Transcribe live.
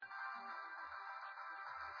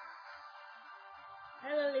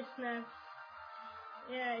Hello, listeners.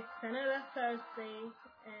 Yeah, it's another Thursday,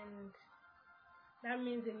 and that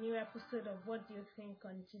means a new episode of What Do You Think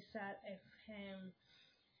on GSAT FM.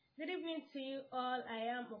 Good evening to you all.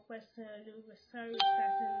 I am Ope Sanyaolu. We're sorry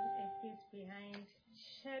starting a bit behind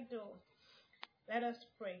schedule. Let us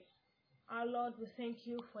pray. Our Lord, we thank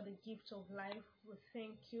you for the gift of life. We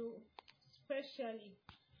thank you especially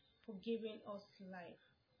for giving us life.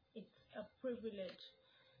 It's a privilege.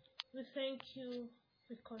 We thank you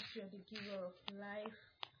because you're the giver of life.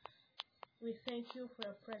 We thank you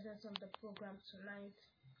for your presence on the program tonight,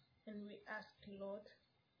 and we ask, Lord,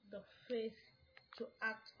 the faith to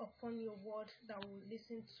act upon your word that we'll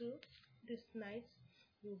listen to this night.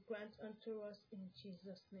 You grant unto us in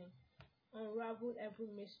Jesus' name. Unravel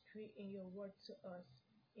every mystery in your word to us.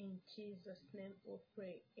 In Jesus' name we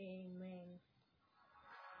pray. Amen.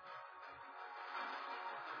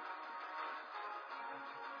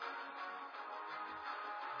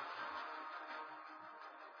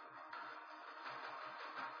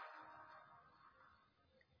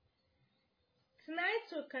 Tonight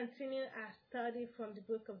we'll continue our study from the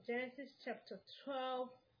book of Genesis chapter 12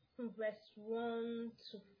 from verse 1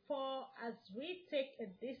 to 4 as we take a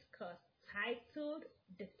discourse titled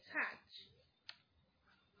DETACH.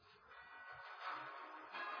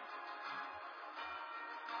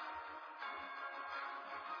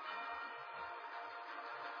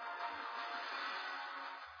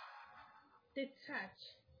 DETACH.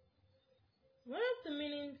 One of the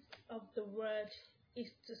meanings of the word is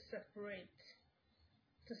to separate.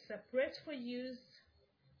 To separate for use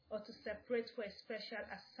or to separate for a special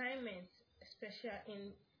assignment,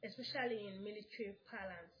 especially in military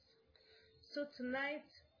parlance. So tonight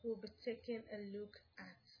we'll be taking a look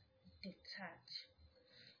at DETACH.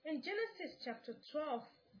 In Genesis chapter 12,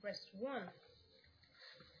 verse 1,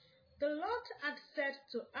 the Lord had said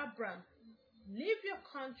to Abram, "Leave your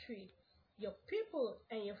country, your people,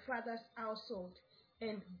 and your father's household,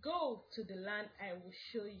 and go to the land I will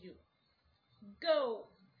show you." Go.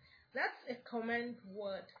 That's a command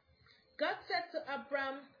word. God said to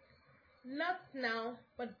Abram, not now,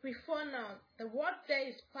 but before now. The word there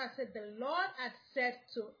is past. The Lord had said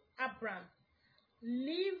to Abram,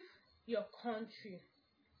 leave your country.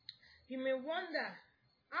 You may wonder,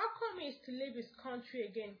 how come he is to leave his country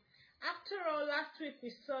again? After all, last week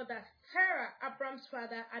we saw that Terah, Abram's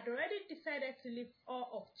father, had already decided to leave all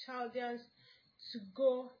of Chaldeans to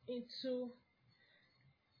go into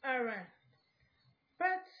Haran.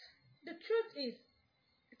 But the truth is,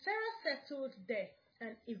 Terah settled there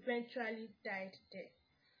and eventually died there.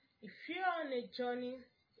 If you're on a journey,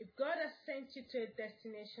 if God has sent you to a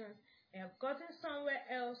destination, and have gotten somewhere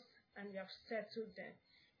else and you have settled there,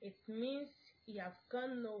 it means you have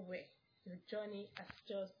gone nowhere. Your journey has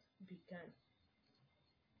just begun.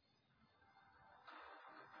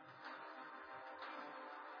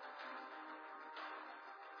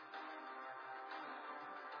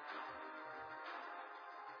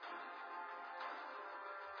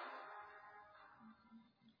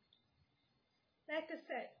 Like I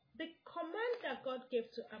said, the command that God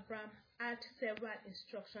gave to Abraham had several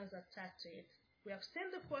instructions attached to it. We have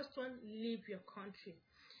seen the first one, leave your country.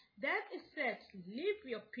 Then it said, leave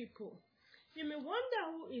your people. You may wonder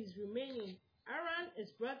who is remaining. Haran,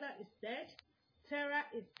 his brother, is dead. Terah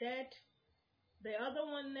is dead. The other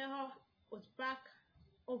one, Nahor, was back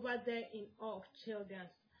over there in Ur of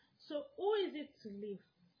Chaldeans. So who is it to leave?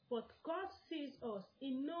 But God sees us.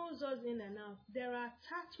 He knows us in and out. There are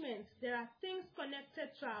attachments. There are things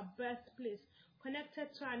connected to our birthplace,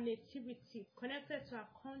 connected to our nativity, connected to our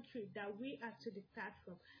country that we are to detach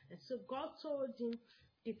from. And so God told him,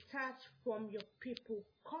 detach from your people.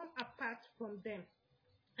 Come apart from them.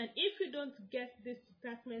 And if you don't get this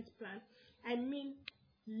detachment plan, I mean,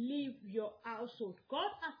 leave your household.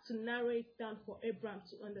 God has to narrow it down for Abraham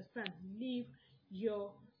to understand. Leave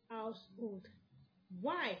your household.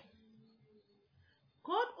 Why?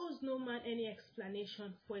 God owes no man any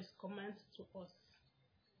explanation for his commands to us.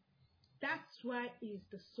 That's why he is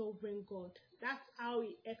the sovereign God. That's how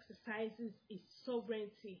he exercises his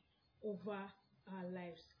sovereignty over our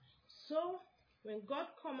lives. So, when God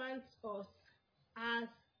commands us, as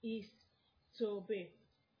is to obey.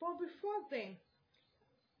 But before then,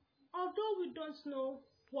 although we don't know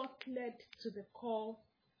what led to the call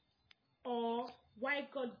or why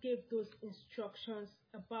God gave those instructions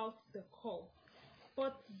about the call,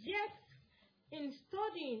 but yet in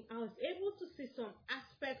studying, I was able to see some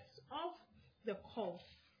aspects of the call.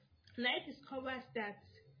 And I discovered that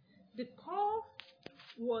the call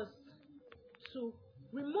was to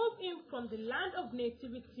remove him from the land of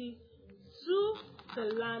nativity to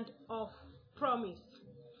the land of promise.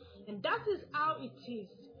 And that is how it is.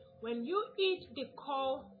 When you heed the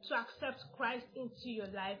call to accept Christ into your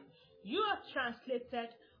life, you are translated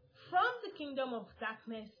from the kingdom of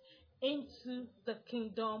darkness into the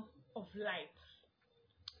kingdom of light.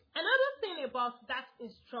 Another thing about that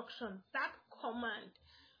instruction, that command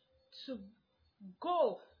to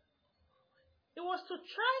go, it was to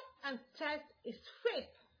try and test his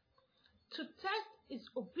faith, to test his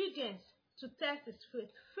obedience, to test his faith.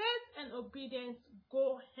 Faith and obedience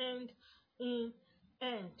go hand in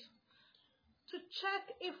hand. To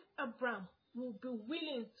check if Abraham will be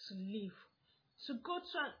willing to leave, to go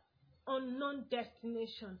to an unknown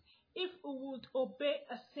destination, if he would obey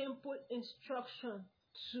a simple instruction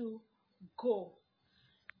to go.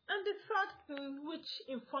 And the third thing which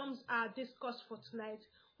informs our discourse for tonight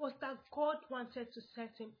was that God wanted to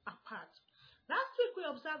set him apart. Last week we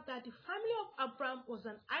observed that the family of Abraham was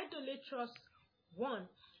an idolatrous one,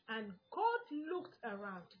 and God looked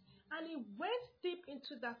around and he went deep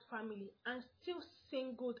into that family and still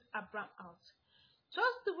singled Abraham out,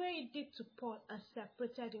 just the way he did to Paul and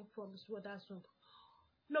separated him from his mother's womb.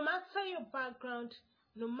 No matter your background,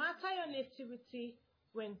 no matter your nativity,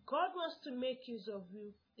 when God wants to make use of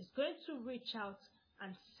you, he's going to reach out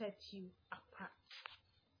and set you apart.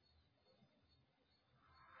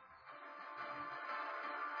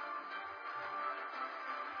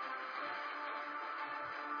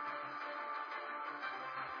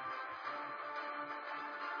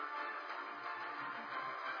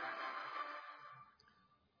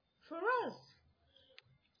 For us,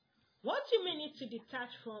 what you may need to detach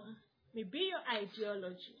from may be your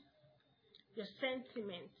ideology, your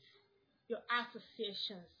sentiments, your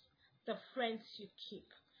associations, the friends you keep.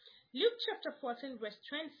 Luke chapter 14 verse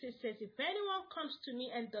 26 says, if anyone comes to me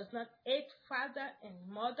and does not hate father and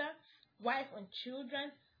mother, wife and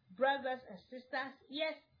children, brothers and sisters,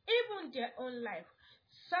 yes, even their own life,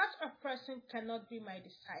 such a person cannot be my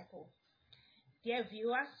disciple. Dear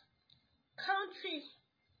viewers, country,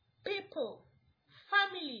 people,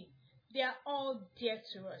 family, they are all dear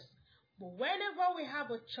to us. But whenever we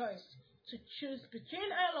have a choice to choose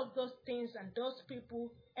between all of those things and those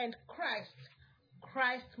people and Christ,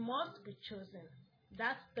 Christ must be chosen.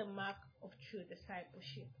 That's the mark of true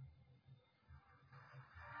discipleship.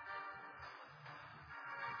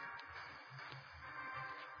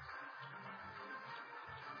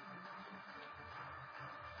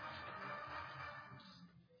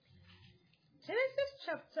 Genesis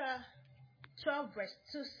chapter 12 verse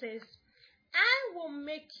 2 says, I will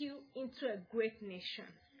make you into a great nation,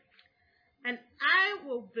 and I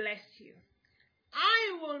will bless you.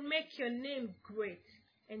 I will make your name great,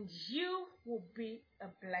 and you will be a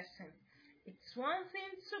blessing. It's one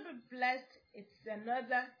thing to be blessed, it's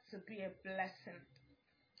another to be a blessing.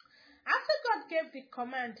 After God gave the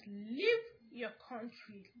command, leave your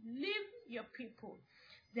country, leave your people,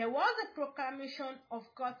 there was a proclamation of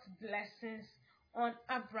God's blessings on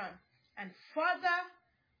Abraham and further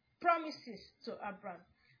promises to Abraham.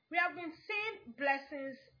 We have been seeing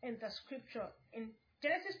blessings in the scripture. In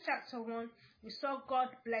Genesis chapter 1, we saw God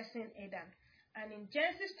blessing Adam. And in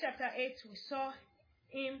Genesis chapter 8, we saw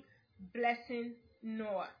him blessing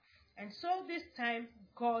Noah. And so this time,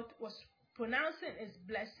 God was pronouncing his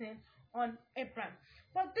blessing on Abraham.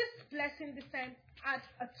 But this blessing this time had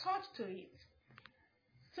a touch to it.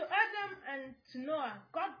 To Adam and to Noah,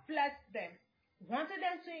 God blessed them, wanted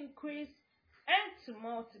them to increase and to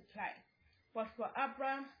multiply. But for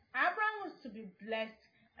Abraham was to be blessed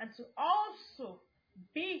and to also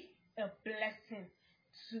be a blessing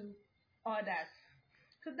to others.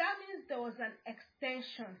 So that means there was an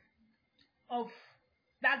extension of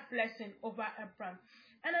that blessing over Abraham.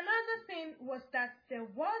 And another thing was that there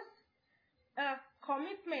was a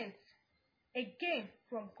commitment again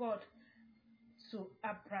from God to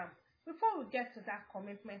Abraham. Before we get to that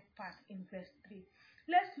commitment part in verse 3,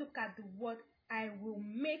 let's look at the word, I will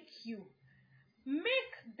make you.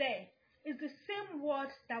 Make there is the same word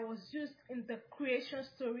that was used in the creation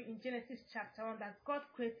story in Genesis chapter 1, that God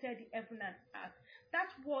created the heaven and earth.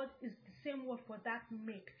 That word is the same word for that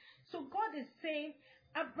make. So God is saying,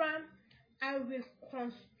 Abraham, I will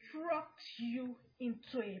construct you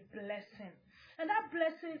into a blessing. And that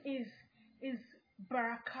blessing is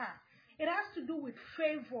barakah. It has to do with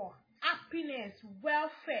favor, happiness,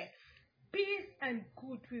 welfare, peace, and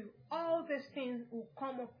goodwill. All these things will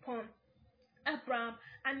come upon Abraham,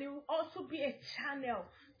 and it will also be a channel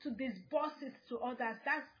to disburse it to others.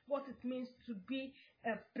 That's what it means to be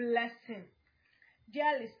a blessing.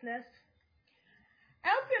 Dear listeners, I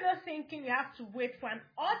hope you're not thinking you have to wait for an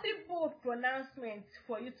audible pronouncement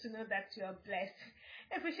for you to know that you're blessed.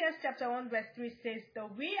 Ephesians chapter 1 verse 3 says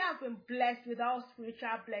that we have been blessed with all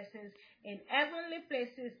spiritual blessings in heavenly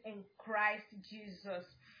places in Christ Jesus.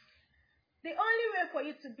 The only way for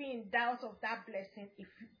you to be in doubt of that blessing if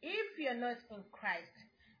you're not in Christ.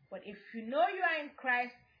 But if you know you are in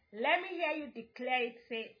Christ, let me hear you declare it.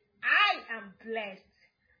 Say, I am blessed.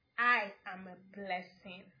 I am a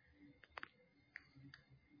blessing.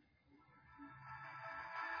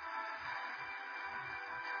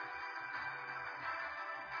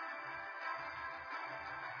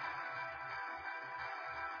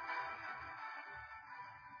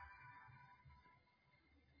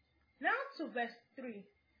 Now to verse 3.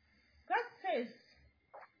 God says,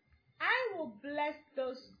 I will bless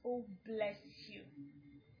those who bless you,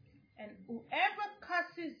 and whoever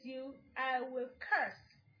curses you, I will curse,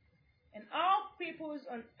 and all peoples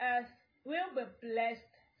on earth will be blessed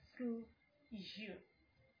through you.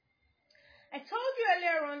 I told you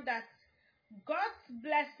earlier on that God's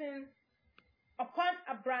blessing upon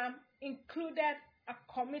Abraham included a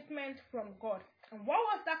commitment from God. And what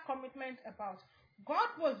was that commitment about?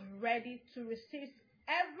 God was ready to resist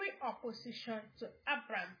every opposition to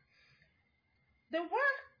Abraham. The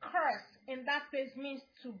word curse in that place means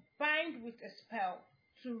to bind with a spell,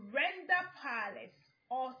 to render powerless,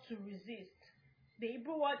 or to resist. The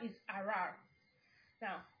Hebrew word is arar.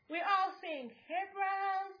 Now, we all sing,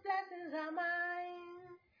 Abraham's blessings are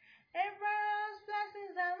mine. Abraham's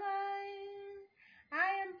blessings are mine. I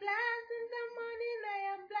am blessed in the morning, I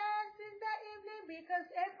am blessed in the evening, because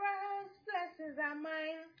Abraham's blessings are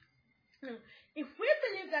mine. If we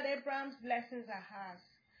believe that Abraham's blessings are ours,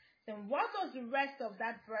 then what does the rest of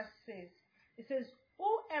that verse say? It says,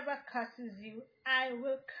 whoever curses you, I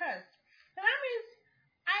will curse. And that means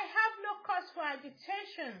I have no cause for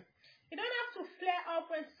agitation. You don't have to flare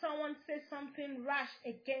up when someone says something rash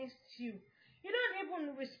against you. You don't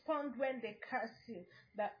even respond when they curse you.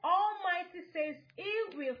 The Almighty says He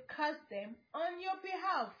will curse them on your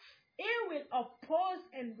behalf. He will oppose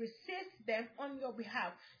and resist them on your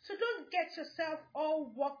behalf. So don't get yourself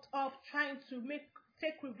all worked up trying to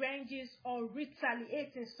take revenges or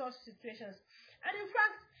retaliate in such situations. And in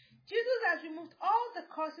fact, Jesus has removed all the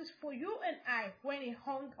curses for you and I when He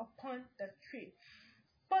hung upon the tree.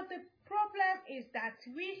 But the problem is that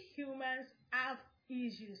we humans have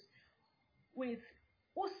issues with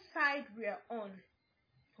whose side we are on.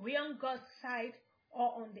 We are on God's side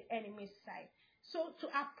or on the enemy's side. So to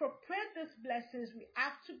appropriate these blessings, we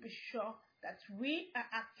have to be sure that we are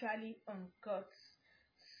actually on God's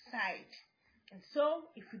side. And so,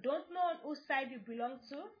 if you don't know on whose side you belong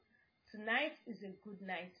to, tonight is a good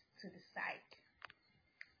night to decide.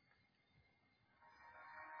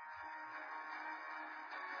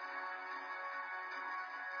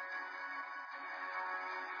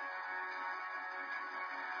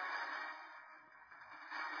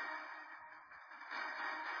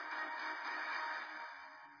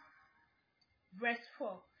 Verse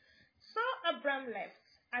 4. So Abram left,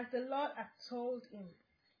 as the Lord had told him,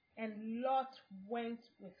 and Lot went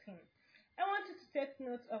with him. I want you to take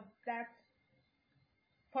note of that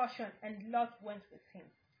portion, and Lot went with him.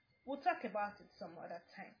 We'll talk about it some other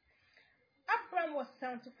time. Abram was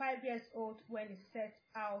 75 years old when he set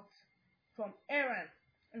out from Haran.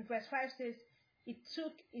 And verse 5 says, he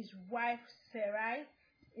took his wife Sarai,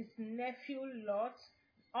 his nephew Lot,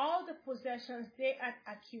 all the possessions they had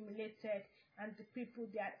accumulated, and the people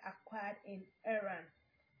they had acquired in Haran.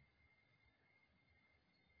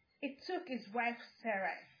 He took his wife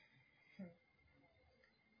Sarai.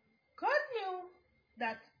 God knew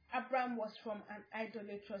that Abram was from an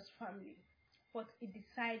idolatrous family, but He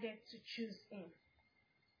decided to choose him.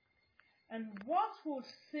 And what would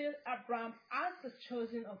seal Abram as the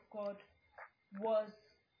chosen of God was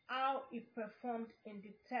how he performed in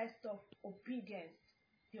the test of obedience,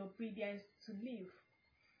 the obedience to live.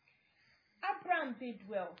 Abram did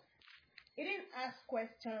well. He didn't ask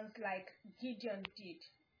questions like Gideon did,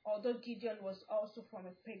 although Gideon was also from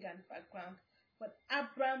a pagan background. But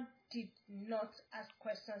Abram did not ask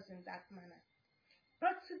questions in that manner.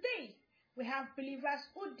 But today, we have believers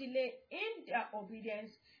who delay in their obedience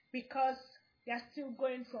because they are still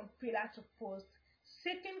going from pillar to post,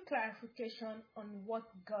 seeking clarification on what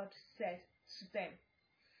God said to them.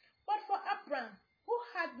 But for Abram, who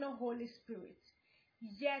had no Holy Spirit,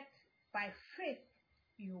 yet by faith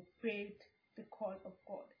he obeyed the call of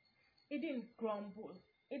God. He didn't grumble.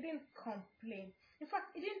 He didn't complain. In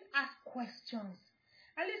fact, he didn't ask questions.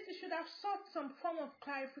 At least he should have sought some form of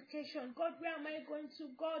clarification. God, where am I going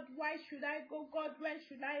to? God, why should I go? God, when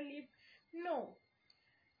should I leave? No.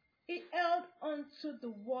 He held on to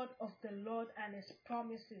the word of the Lord and His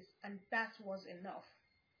promises, and that was enough.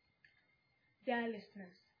 Dear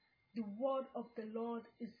listeners, the word of the Lord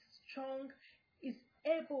is strong, is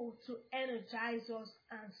able to energize us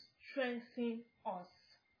and strengthen us.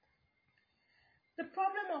 The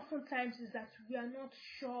problem oftentimes is that we are not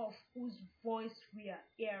sure of whose voice we are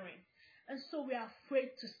hearing. And so we are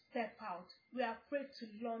afraid to step out. We are afraid to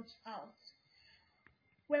launch out.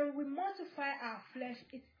 When we mortify our flesh,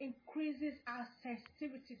 it increases our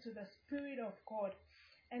sensitivity to the Spirit of God.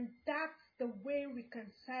 And that's the way we can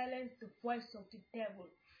silence the voice of the devil.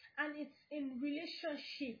 And it's in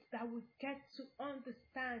relationship that we get to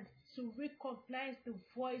understand, to recognize the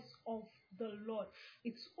voice of the Lord.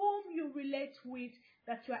 It's whom you relate with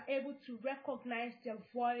that you are able to recognize their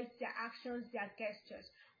voice, their actions, their gestures.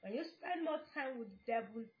 When you spend more time with the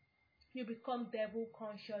devil, you become devil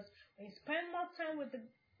conscious. When you spend more time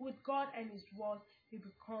with God and His word, you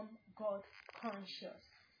become God conscious.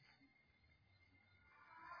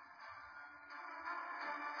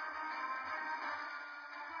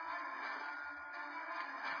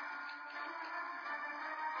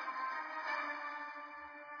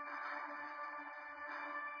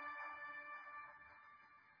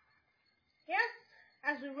 Yes,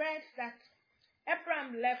 as we read that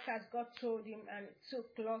Abraham left as God told him and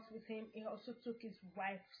took Lot with him, he also took his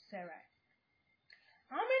wife Sarah.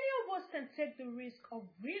 How many of us can take the risk of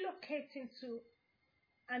relocating to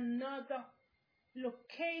another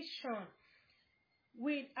location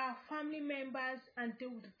with our family members and they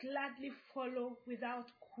would gladly follow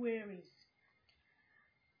without queries?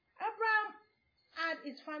 Abraham had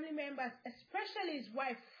his family members, especially his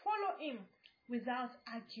wife, follow him without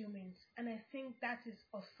argument, and I think that is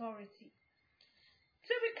authority.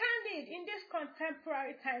 To be candid, in these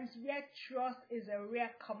contemporary times where trust is a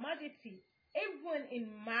rare commodity, even in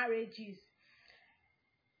marriages,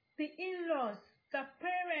 the in-laws, the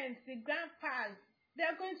parents, the grandpas, they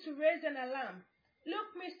are going to raise an alarm. Look,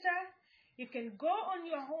 mister, you can go on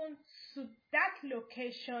your own to that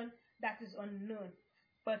location that is unknown,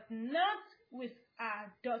 but not with our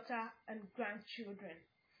daughter and grandchildren.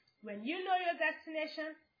 When you know your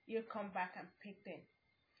destination, you come back and pick them.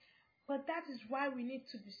 But that is why we need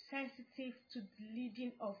to be sensitive to the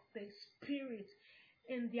leading of the Spirit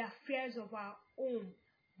in the affairs of our home.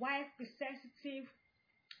 Wife, be sensitive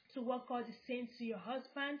to what God is saying to your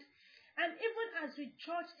husband. And even as we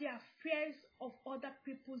judge the affairs of other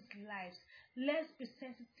people's lives, let's be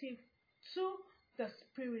sensitive to the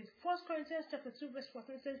Spirit. 1 Corinthians chapter 2 verse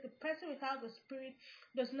 14 says, the person without the Spirit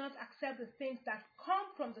does not accept the things that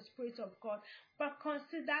come from the Spirit of God, but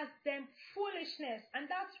considers them foolishness.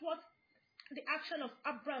 And that's what the action of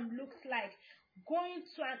Abraham looks like. Going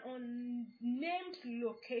to an unnamed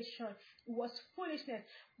location was foolishness.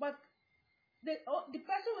 But the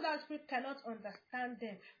person without Spirit cannot understand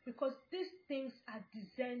them because these things are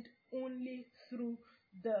discerned only through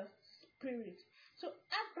the Spirit. So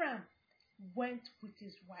Abraham went with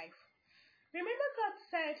his wife. Remember, God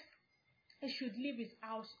said he should leave his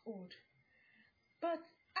household. But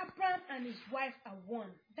Abraham and his wife are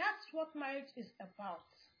one. That's what marriage is about.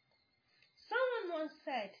 Someone once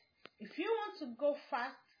said, if you want to go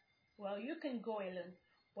fast, well, you can go alone.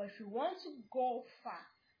 But if you want to go far,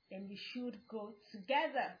 then you should go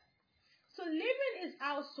together. So leaving his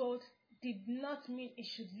household did not mean he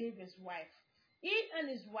should leave his wife. He and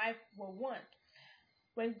his wife were one.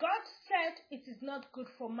 When God said it is not good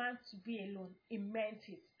for man to be alone, he meant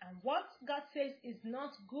it. And what God says is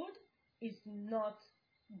not good is not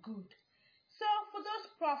good. So for those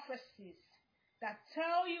prophecies that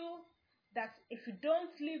tell you that if you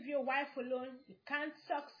don't leave your wife alone, you can't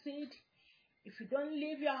succeed. If you don't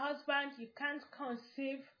leave your husband, you can't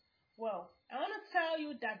conceive. Well, I want to tell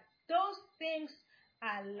you that those things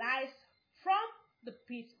are lies from the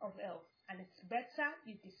pit of hell. And it's better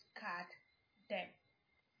you discard them.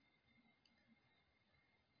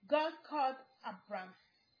 God called Abram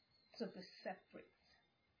to be separate,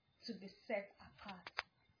 to be set apart,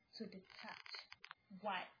 to detach.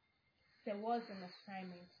 Why? There was an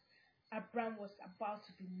assignment. Abram was about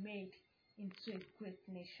to be made into a great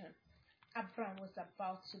nation. Abram was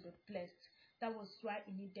about to be blessed. That was why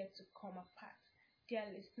he needed to come apart. Dear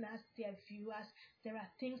listeners, dear viewers, there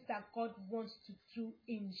are things that God wants to do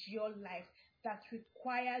in your life that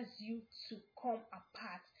requires you to come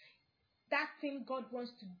apart. That thing God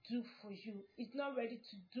wants to do for you is not ready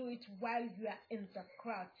to do it while you are in the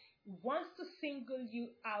crowd. He wants to single you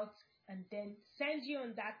out and then send you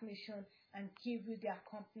on that mission and give you the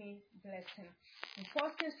accompanying blessing. In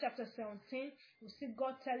 1 Kings chapter 17, we see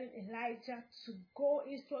God telling Elijah to go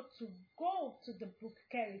to the brook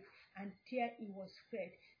Kerith, and there he was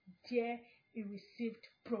fed. There he received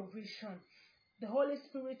provision. The Holy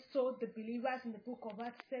Spirit told the believers in the book of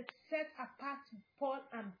Acts, said, set apart Paul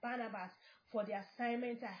and Barnabas for the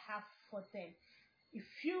assignment I have for them. If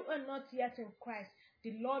you are not yet in Christ,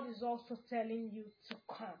 the Lord is also telling you to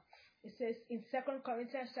come. It says in 2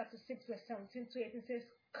 Corinthians chapter 6, verse 17 to 18, it says,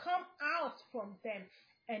 come out from them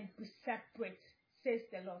and be separate, says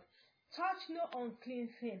the Lord. Touch no unclean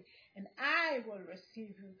thing, and I will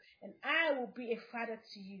receive you, and I will be a father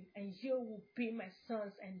to you, and you will be my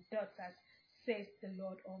sons and daughters, says the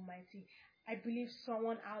Lord Almighty. I believe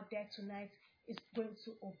someone out there tonight is going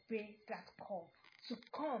to obey that call to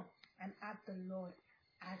come and have the Lord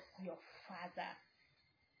as your Father.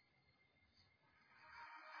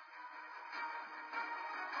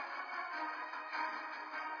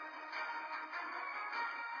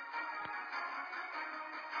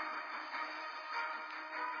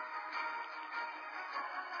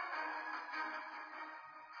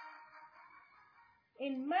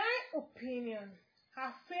 In my opinion,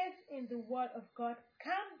 our faith in the Word of God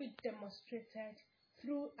can be demonstrated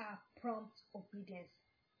through our prompt obedience.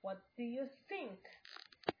 What do you think?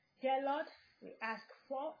 Dear Lord, we ask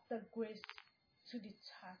for the grace to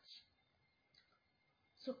detach,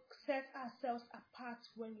 to set ourselves apart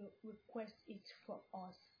when you request it from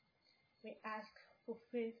us. We ask for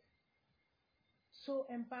faith to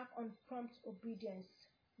embark on prompt obedience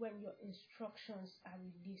when your instructions are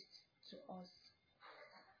released to us.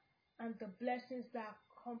 And the blessings that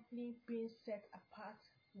accompany being set apart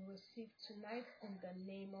we receive tonight in the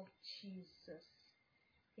name of Jesus.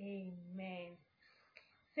 Amen.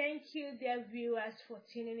 Thank you, dear viewers, for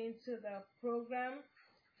tuning into the program.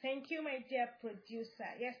 Thank you, my dear producer.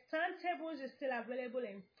 Yes, turntables is still available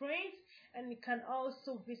in print, and you can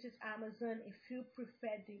also visit Amazon if you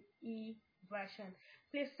prefer the e-version.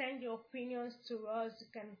 Please send your opinions to us. You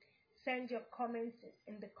can send your comments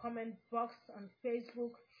in the comment box on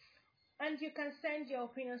Facebook. And you can send your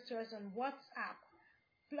opinions to us on WhatsApp.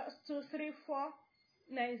 +234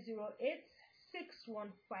 908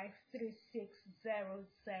 615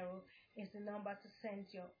 3600 is the number to send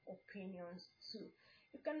your opinions to.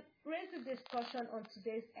 You can raise a discussion on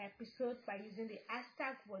today's episode by using the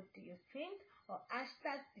hashtag What Do You Think or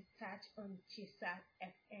hashtag DETACH on GSAT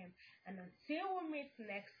FM. And until we meet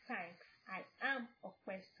next time, I am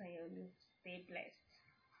Ope Sanyaolu. Stay blessed.